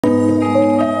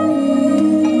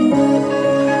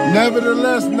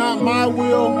Nevertheless, not my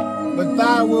will, but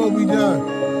thy will be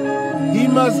done. He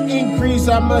must increase,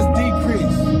 I must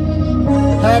decrease.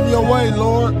 Have your way,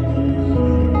 Lord.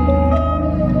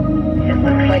 It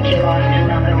looks like you lost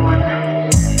another one.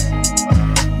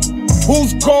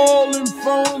 Who's calling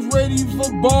phones, ready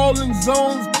for balling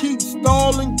zones? Keep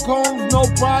stalling cones, no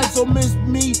prize, so miss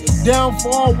me.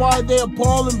 Downfall, why they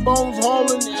appalling bones,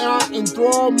 hauling out and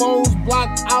throw moans, block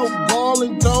out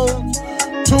galling tones.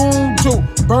 Tune to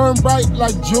burn bright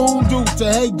like June do. To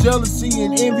hate, jealousy,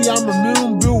 and envy, I'm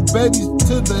immune. Build babies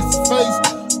to the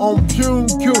face on Pune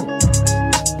Q.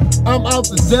 I'm out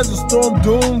the desert storm,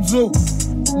 doom zoo.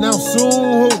 Now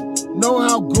soon who know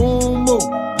how goon move?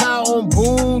 Pow on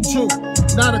boom chew.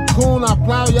 Not a coon, I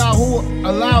plow Yahoo.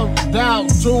 Allow dial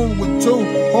tune with two.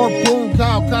 Harpoon,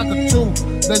 cow, cockatoo.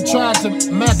 They tried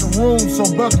to macaroon, so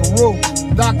buckaroo.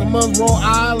 Dr. Monroe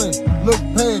Island, look,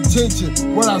 pay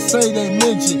attention. What I say they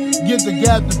mention. Get the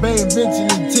gap to bay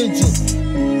invention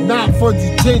intention. Not for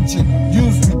detention,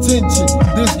 use retention.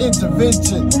 This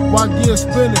intervention, why give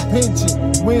spin and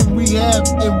pension? When we have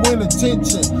and win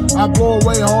attention. I blow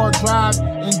away hard drive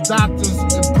and doctors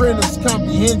and printers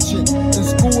comprehension. In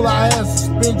school I had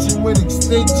suspension with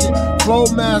extension. Flow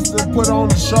master, put on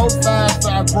the show faster.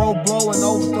 I grow, blow, and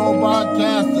overthrow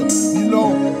broadcaster. You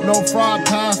know, no fraud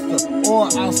pastor. Or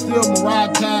I'll steal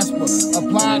Mariah Casper.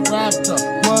 Applied raptor,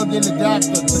 plug in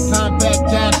adapter to compact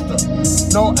captor.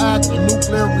 No actor,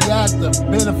 nuclear reactor,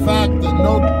 benefactor.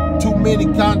 No too many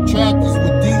contractors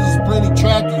with diesels, plenty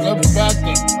tractors. Every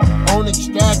factor on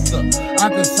extractor. I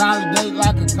consolidate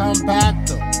like a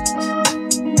compactor.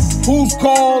 Who's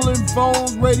calling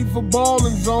phones, ready for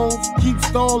balling zones? Keep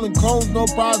stalling cones, no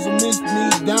prize will miss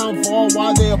me. Downfall,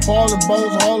 why they appalling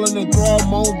bones, hauling and throw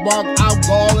moans, bark out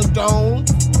galling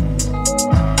tones.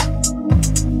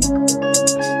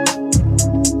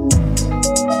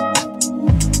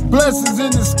 Blessings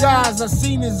in disguise, I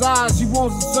seen his eyes. He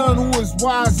wants a son who is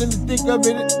wise in the thick of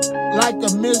it. Like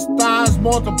a mist thighs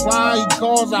multiply, he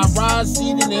calls, I rise,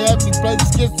 seated in the heavenly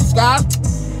places, kiss the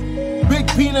skies. Big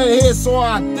peanut head, so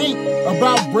I think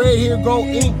about bread, here go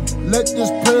ink. Let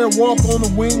this prayer walk on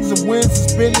the wings of wind,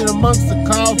 suspended amongst the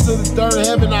clouds to the third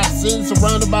heaven. I sin,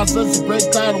 surrounded by such a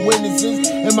great cloud of witnesses.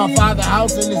 In my Father's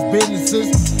house and his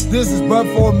businesses. This is but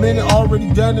for a minute,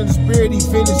 already done in the spirit he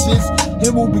finishes.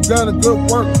 Him who begun a good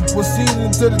work will see it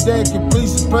until the day of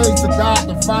completion. Praise to God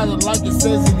the Father, like it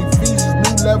says in Ephesians.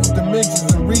 New levels, dimensions,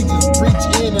 and regions. Preach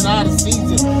in and out of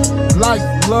season. Life,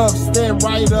 love, stand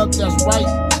right up, that's right.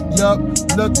 Yup,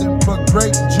 nothing but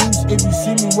great juice. If you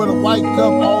see me with a white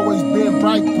cup, always being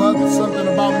bright, pug.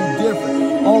 Something about me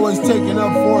different. Always taking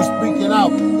up for speaking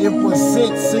out. If was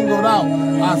sent, singled out,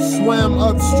 I swam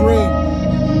upstream.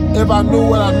 If I knew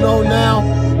what I know now,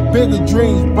 bigger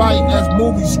dreams, bright as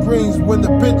movie screens when the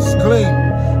pictures gleam.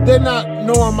 They're not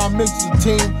knowing my mixing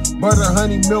team. Butter,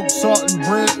 honey, milk, salt, and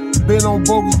bread. Been on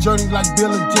bogus journey like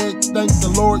Bill and Ted. Thank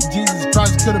the Lord Jesus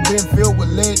Christ could have been filled with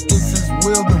lead. It's his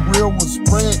will, the real was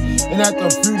spread. And after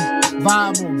a few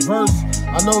Bible verse,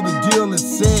 I know the deal is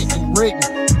said and written.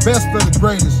 Best of the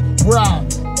greatest. Where I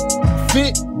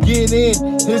fit, get in.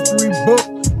 History book.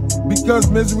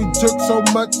 Because misery took so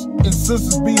much and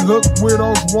sisters be hooked.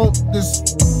 Weirdos won't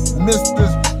dismiss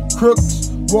this crooks.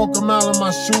 Walk a mile in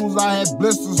my shoes, I had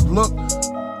blisters. Look,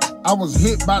 I was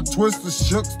hit by twisters,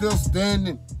 shook, still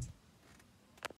standing.